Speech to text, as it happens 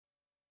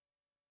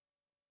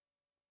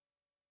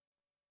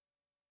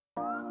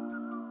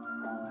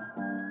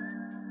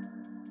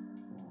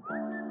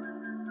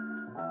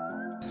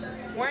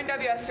We're in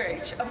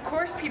WSRH. Of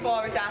course people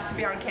always ask to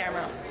be on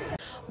camera.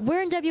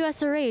 We're in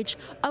WSRH.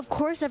 Of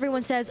course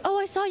everyone says, oh,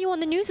 I saw you on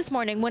the news this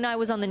morning when I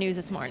was on the news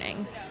this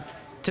morning.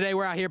 Today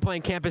we're out here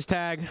playing campus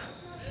tag.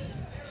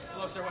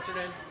 Hello, sir. What's your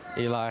name?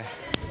 Eli.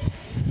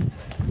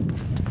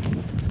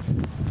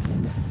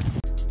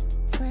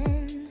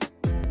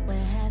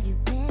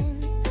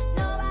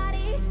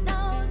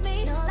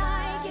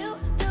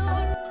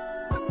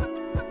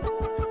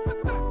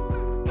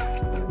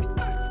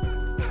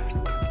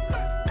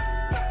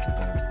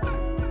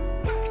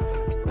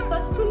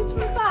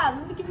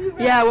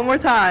 Yeah, one more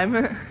time.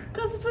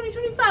 Class of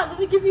 2025, let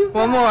me give you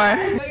one more.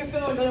 Got your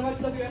phone, better watch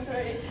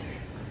WSRH.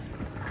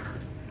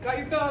 Got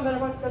your phone, better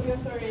watch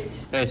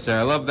WSRH. Hey, sir,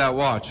 I love that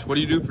watch. What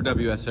do you do for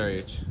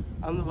WSRH?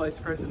 I'm the vice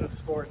president of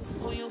sports.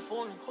 Who you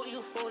fooling? Who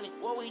you fooling?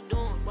 What we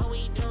doing? What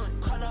we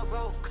doing? Cut up,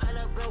 bro. Cut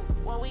up, bro.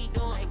 What we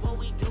doing? Hey, what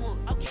we doing?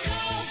 Okay.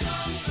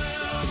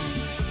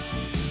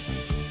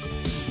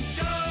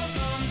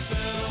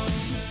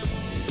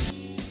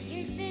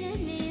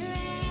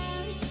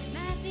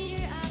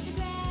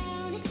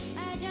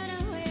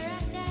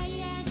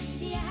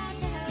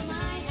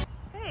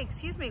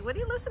 Excuse me, what are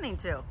you listening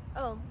to?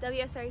 Oh,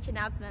 WSRH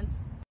announcements.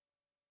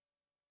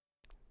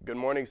 Good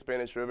morning,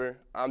 Spanish River.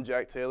 I'm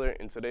Jack Taylor,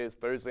 and today is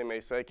Thursday, May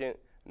 2nd.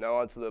 Now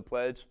on to the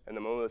pledge and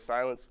the moment of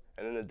silence,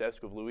 and then the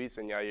desk with Luis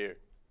and Yair.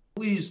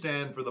 Please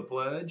stand for the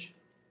pledge.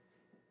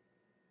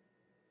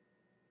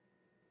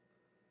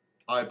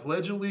 I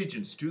pledge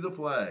allegiance to the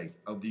flag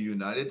of the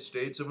United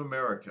States of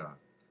America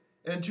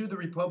and to the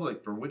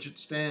republic for which it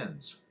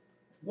stands,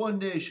 one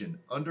nation,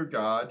 under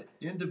God,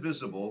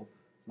 indivisible,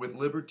 with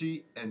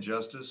liberty and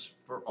justice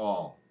for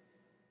all.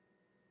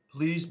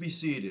 Please be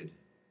seated.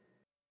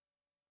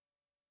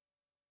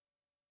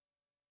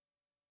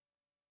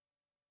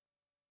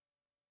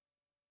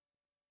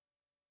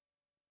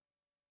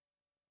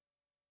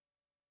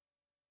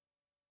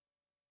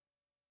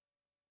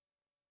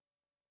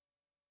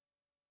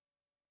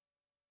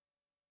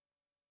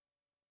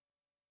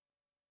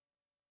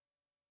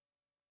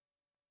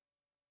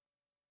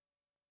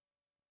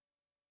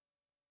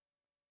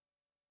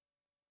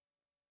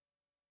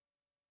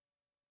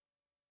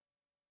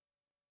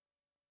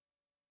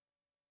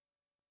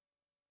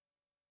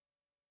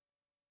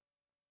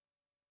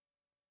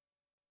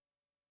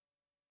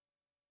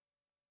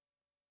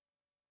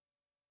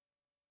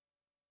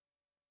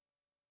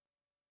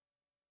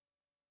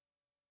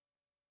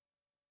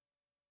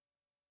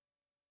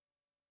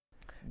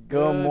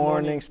 Good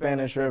morning,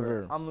 Spanish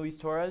River. I'm Luis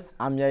Torres.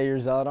 I'm Yair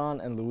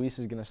Zeldon, and Luis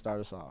is going to start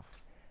us off.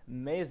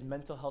 May is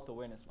Mental Health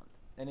Awareness Month,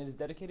 and it is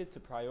dedicated to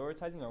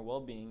prioritizing our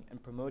well-being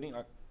and promoting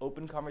our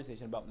open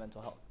conversation about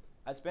mental health.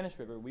 At Spanish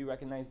River, we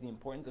recognize the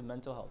importance of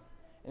mental health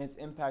and its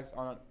impacts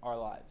on our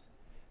lives.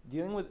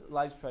 Dealing with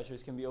life's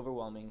pressures can be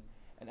overwhelming,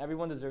 and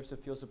everyone deserves to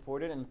feel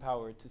supported and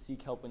empowered to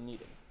seek help when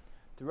needed.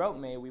 Throughout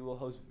May, we will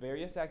host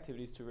various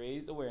activities to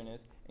raise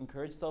awareness,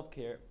 encourage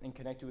self-care, and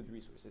connect you with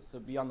resources, so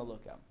be on the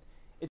lookout.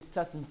 It's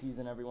testing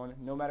season, everyone.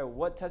 No matter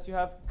what test you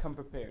have, come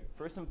prepared.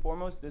 First and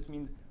foremost, this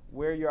means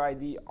wear your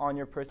ID on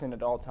your person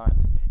at all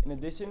times. In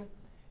addition,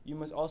 you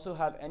must also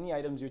have any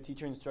items your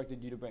teacher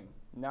instructed you to bring.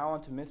 Now on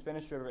to Miss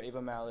Spanish River,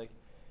 Ava Malik,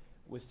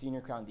 with Senior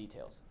Crown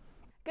details.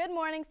 Good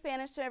morning,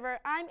 Spanish River.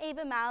 I'm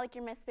Ava Malik,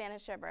 your Miss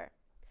Spanish River.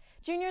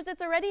 Juniors,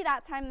 it's already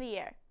that time of the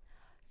year.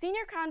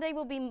 Senior Crown Day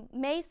will be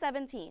May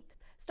 17th.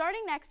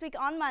 Starting next week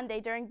on Monday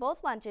during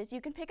both lunches, you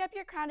can pick up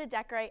your crown to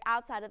decorate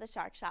outside of the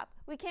Shark Shop.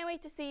 We can't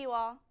wait to see you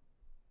all.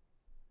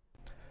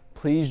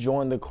 Please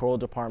join the choral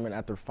department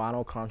at their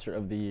final concert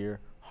of the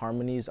year,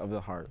 Harmonies of the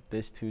Heart,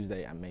 this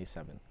Tuesday at May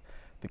 7th.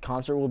 The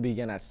concert will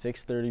begin at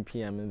 6:30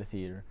 p.m. in the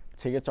theater.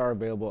 Tickets are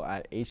available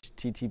at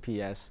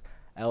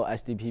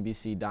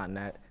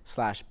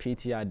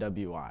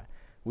https:/lsdpbc.net/PTIWI.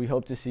 We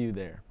hope to see you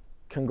there.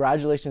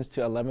 Congratulations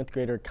to 11th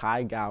grader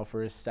Kai Gao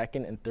for his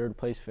second and third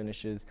place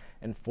finishes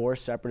in 4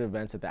 separate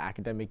events at the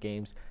Academic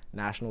Games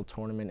National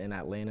Tournament in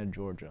Atlanta,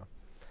 Georgia.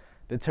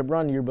 The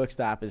Tiburon Yearbook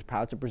staff is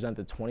proud to present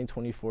the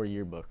 2024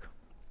 yearbook,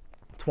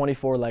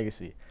 24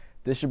 Legacy.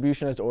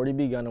 Distribution has already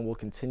begun and will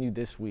continue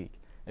this week.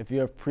 If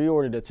you have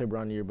pre-ordered a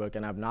Tiburon yearbook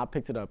and have not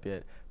picked it up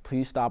yet,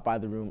 please stop by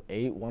the room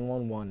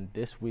 8111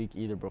 this week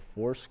either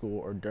before school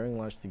or during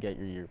lunch to get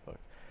your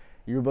yearbook.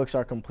 Yearbooks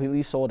are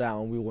completely sold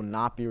out and we will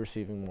not be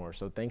receiving more,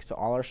 so thanks to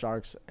all our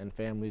Sharks and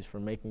families for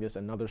making this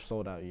another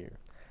sold out year.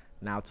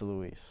 Now to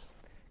Luis.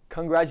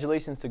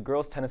 Congratulations to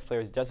girls tennis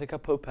players Jessica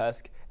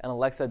Popesque and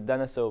Alexa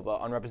Denisova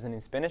on representing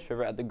Spanish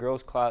River at the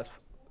girls class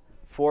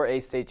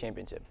 4A state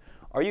championship.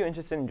 Are you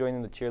interested in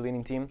joining the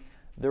cheerleading team?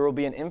 There will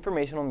be an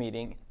informational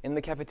meeting in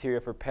the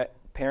cafeteria for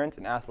parents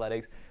and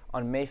athletics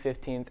on May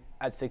 15th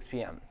at 6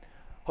 p.m.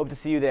 Hope to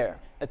see you there.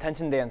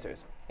 Attention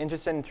dancers.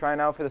 Interested in trying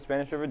out for the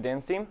Spanish River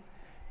dance team?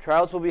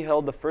 Trials will be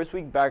held the first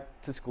week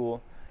back to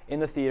school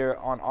in the theater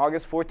on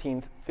August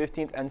 14th,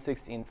 15th, and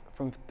 16th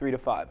from 3 to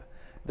 5.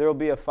 There will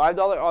be a $5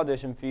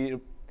 audition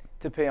fee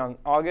to pay on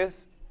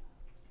August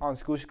on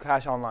School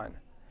Cash Online.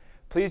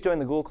 Please join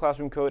the Google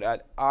Classroom code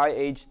at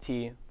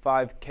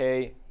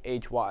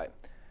IHT5KHY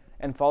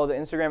and follow the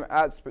Instagram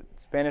at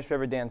Spanish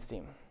River Dance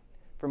Team.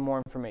 for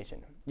more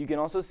information. You can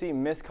also see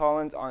Miss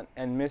Collins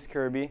and Miss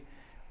Kirby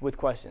with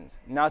questions.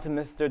 Now to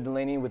Mr.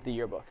 Delaney with the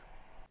yearbook.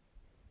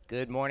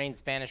 Good morning,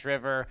 Spanish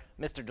River.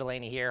 Mr.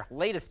 Delaney here.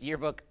 Latest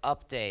yearbook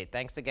update.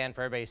 Thanks again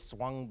for everybody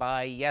swung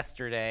by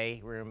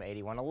yesterday, room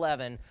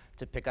 8111,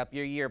 to pick up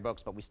your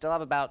yearbooks, but we still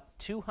have about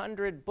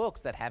 200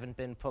 books that haven't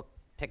been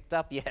picked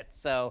up yet.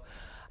 So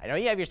I know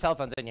you have your cell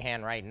phones in your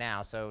hand right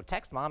now, so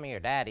text mommy or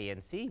daddy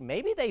and see,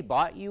 maybe they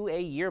bought you a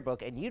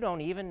yearbook and you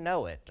don't even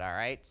know it, all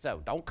right?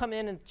 So don't come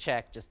in and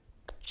check, just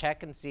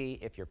check and see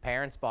if your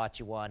parents bought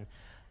you one.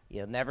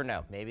 You'll never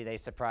know. Maybe they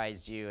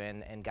surprised you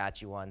and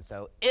got you one.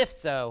 So if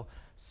so,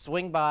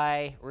 swing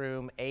by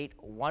room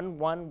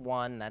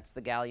 8111. That's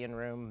the Galleon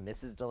room,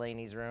 Mrs.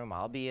 Delaney's room.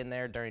 I'll be in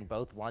there during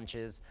both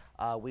lunches.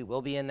 We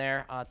will be in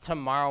there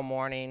tomorrow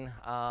morning.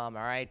 All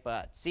right,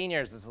 but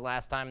seniors, this is the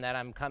last time that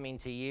I'm coming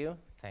to you.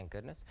 Thank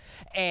goodness.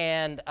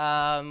 And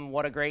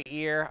what a great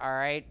year. All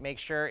right, make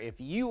sure if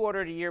you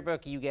ordered a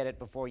yearbook, you get it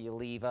before you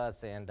leave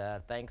us. And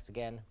thanks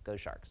again. Go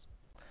Sharks.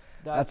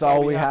 That's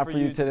all we have for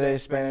you today,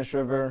 Spanish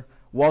River.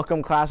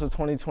 Welcome, class of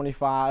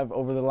 2025.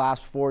 Over the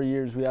last 4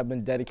 years, we have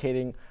been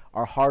dedicating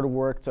our hard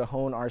work to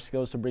hone our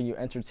skills to bring you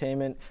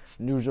entertainment,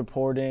 news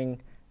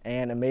reporting,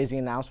 and amazing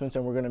announcements,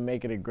 and we're going to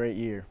make it a great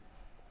year.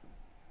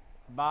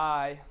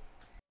 Bye.